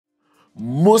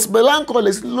Most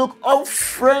melancholics look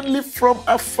unfriendly from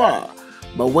afar,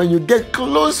 but when you get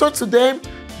closer to them,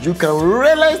 you can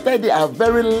realize that they are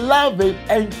very loving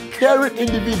and caring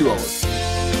individuals.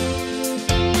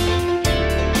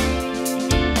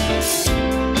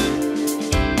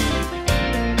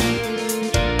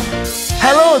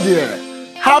 Hello there,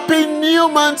 happy new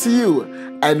month to you,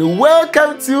 and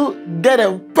welcome to Get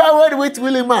Empowered with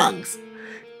Willie Manks.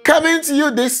 Coming to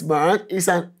you this month is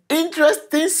an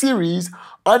interesting series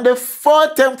on the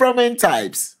 4 temperament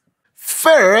types.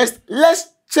 First, let's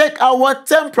check out what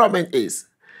temperament is.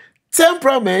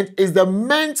 Temperament is the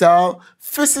mental,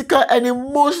 physical, and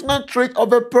emotional trait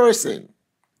of a person.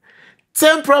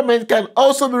 Temperament can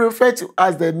also be referred to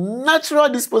as the natural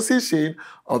disposition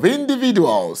of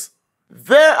individuals.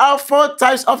 There are 4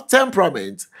 types of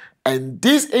temperament, and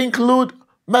these include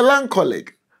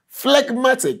melancholic,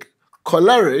 phlegmatic,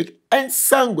 choleric, and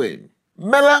sanguine.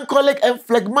 Melancholic and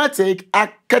phlegmatic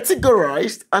are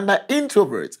categorized under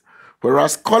introvert,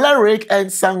 whereas choleric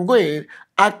and sanguine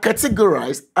are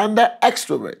categorized under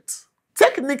extrovert.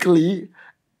 Technically,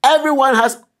 everyone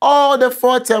has all the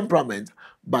 4 temperaments,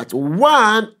 but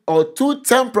 1 or 2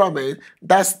 temperaments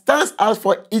that stands out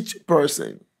for each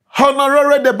person.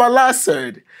 Honorore De Balzac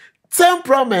said,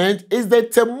 "Temperament is the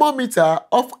thermometer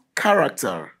of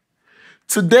character."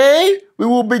 Today, we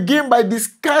will begin by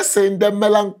discussing the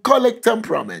melancholic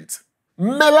temperament.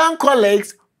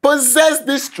 Melancholics possess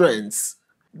these strengths.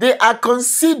 They are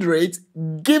considerate,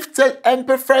 gifted, and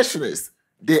perfectionists.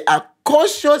 They are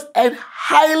cautious and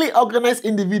highly organized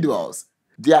individuals.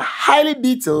 They are highly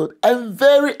detailed and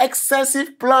very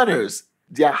excessive planners.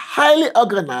 They are highly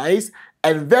organized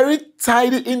and very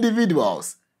tidy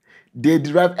individuals. They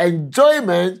derive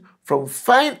enjoyment from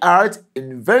fine art,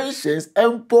 inventions,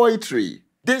 and poetry.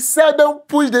 They seldom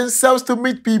push themselves to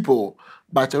meet people,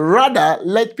 but rather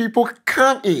let people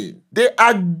come in. They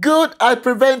are good at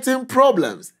preventing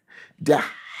problems. They are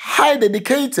highly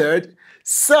dedicated,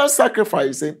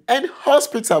 self-sacrificing, and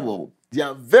hospitable. They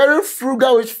are very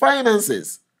frugal with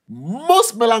finances.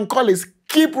 Most melancholics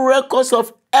keep records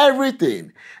of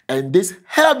everything, and this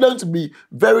helps them to be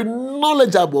very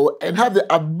knowledgeable and have the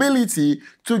ability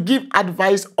to give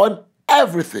advice on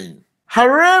everything.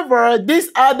 However, these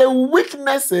are the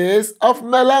weaknesses of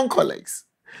melancholics.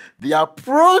 They are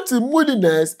prone to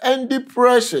moodiness and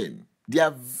depression. They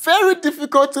are very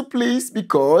difficult to please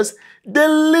because they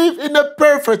live in a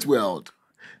perfect world.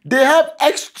 They have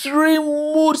extreme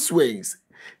mood swings.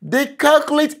 They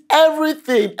calculate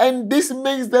everything, and this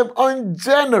makes them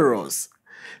ungenerous.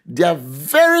 They are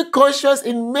very cautious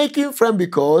in making friends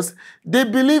because they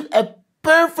believe a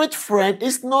perfect friend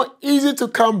is not easy to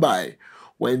come by.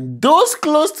 When those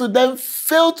close to them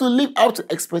fail to live up to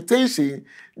expectation,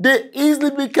 they easily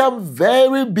become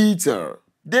very bitter.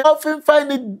 They often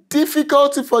find it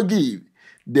difficult to forgive.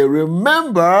 They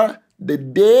remember the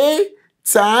day,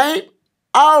 time,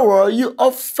 hour you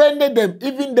offended them,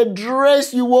 even the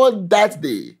dress you wore that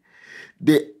day.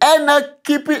 They end up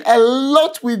keeping a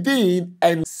lot within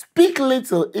and speak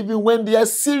little even when they are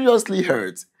seriously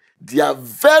hurt. They are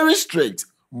very strict.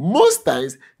 Most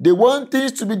times, they want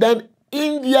things to be done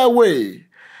in their way.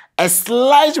 A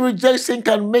slight rejection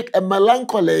can make a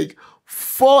melancholic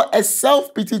fall a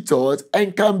self-pity thought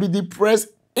and can be depressed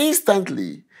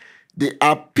instantly. They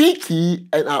are picky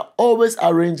and are always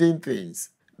arranging things.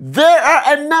 There are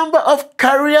a number of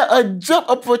career or job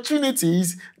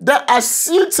opportunities that are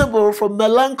suitable for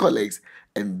melancholics,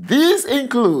 and these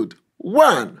include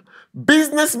 1.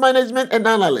 Business management and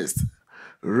analyst.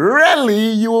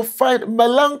 Rarely you will find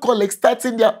melancholics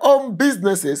starting their own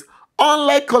businesses,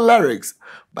 unlike cholerics,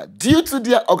 but due to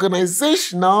their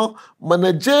organizational,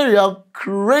 managerial,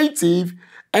 creative,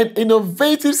 and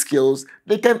innovative skills,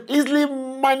 they can easily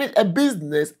manage a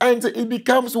business until it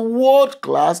becomes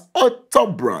world-class or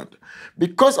top brand.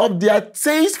 Because of their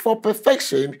taste for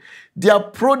perfection, their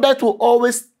product will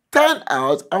always stand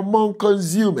out among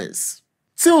consumers.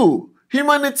 2.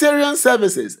 Humanitarian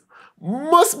services.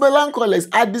 Most melancholics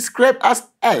are described as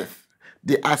earth.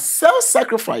 They are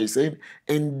self-sacrificing,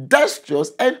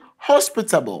 industrious, and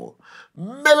hospitable.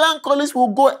 Melancholics will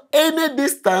go any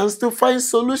distance to find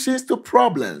solutions to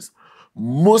problems.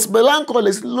 Most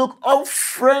melancholics look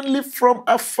unfriendly from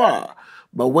afar,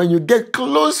 but when you get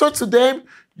closer to them,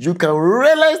 you can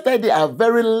realize that they are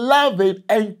very loving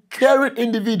and caring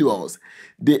individuals.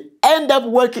 They end up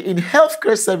working in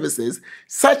healthcare services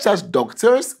such as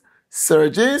doctors,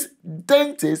 surgeons,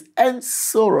 dentists, and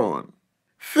so on.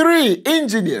 3.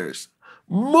 Engineers.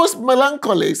 Most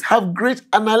melancholics have great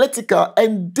analytical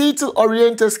and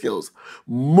detail-oriented skills.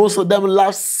 Most of them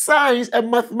love science and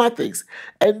mathematics,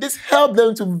 and this helps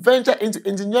them to venture into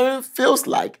engineering fields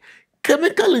like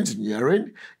chemical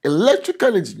engineering,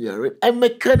 electrical engineering, and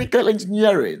mechanical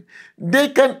engineering. They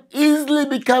can easily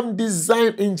become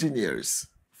design engineers.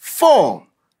 4.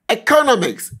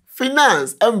 Economics,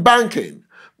 finance, and banking.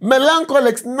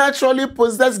 Melancholics naturally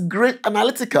possess great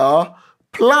analytical,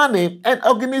 planning, and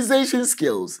organization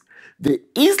skills. They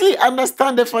easily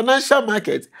understand the financial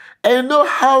market and know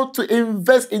how to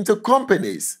invest into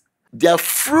companies. Their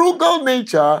frugal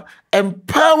nature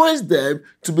empowers them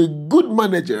to be good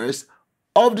managers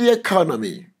of the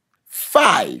economy.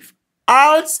 5.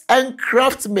 Arts and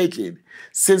craft making.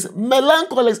 Since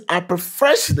melancholics are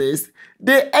perfectionists,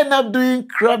 they end up doing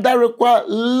craft that require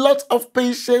lots of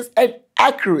patience and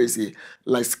accuracy,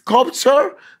 like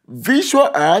sculpture, visual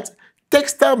art,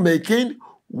 textile making,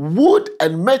 wood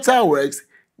and metal works,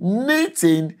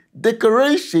 knitting,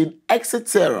 decoration,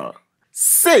 etc.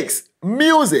 6.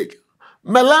 Music.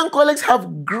 Melancholics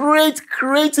have great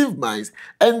creative minds,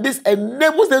 and this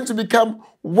enables them to become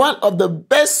one of the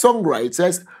best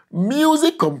songwriters,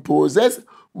 music composers,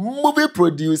 movie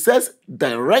producers,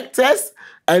 directors,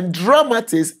 and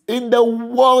dramatists in the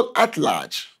world at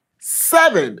large.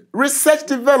 7. Research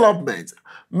development.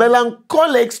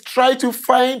 Melancholics try to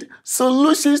find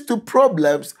solutions to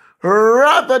problems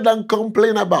rather than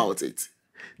complain about it.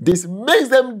 This makes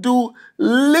them do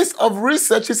lists of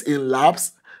researches in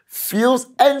labs, fields,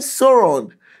 and so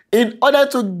on in order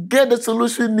to get the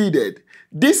solution needed.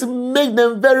 This makes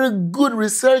them very good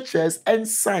researchers and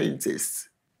scientists.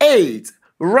 8.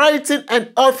 Writing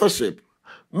and authorship.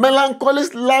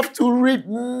 Melancholics love to read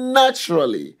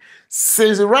naturally.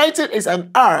 Since writing is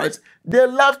an art, they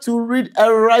love to read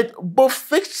and write both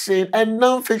fiction and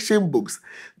non-fiction books.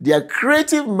 Their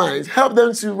creative minds help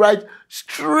them to write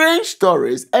strange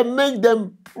stories and make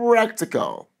them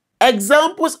practical.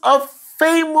 Examples of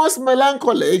famous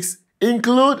melancholics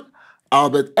include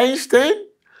Albert Einstein,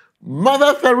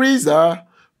 Mother Teresa,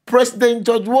 President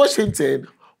George Washington,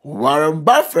 Warren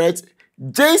Buffett,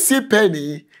 J.C.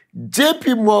 Penney,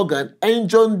 J.P. Morgan, and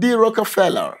John D.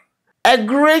 Rockefeller. A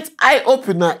great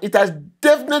eye-opener it has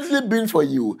definitely been for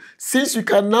you, since you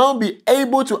can now be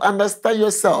able to understand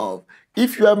yourself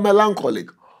if you are melancholic,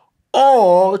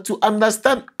 or to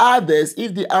understand others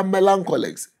if they are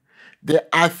melancholics. There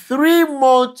are 3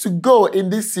 more to go in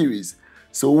this series,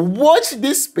 so watch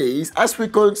this space as we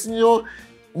continue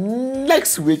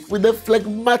next week with the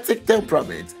phlegmatic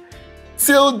temperament.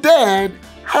 Till then,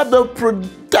 have a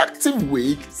productive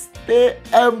week. Stay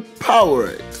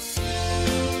empowered.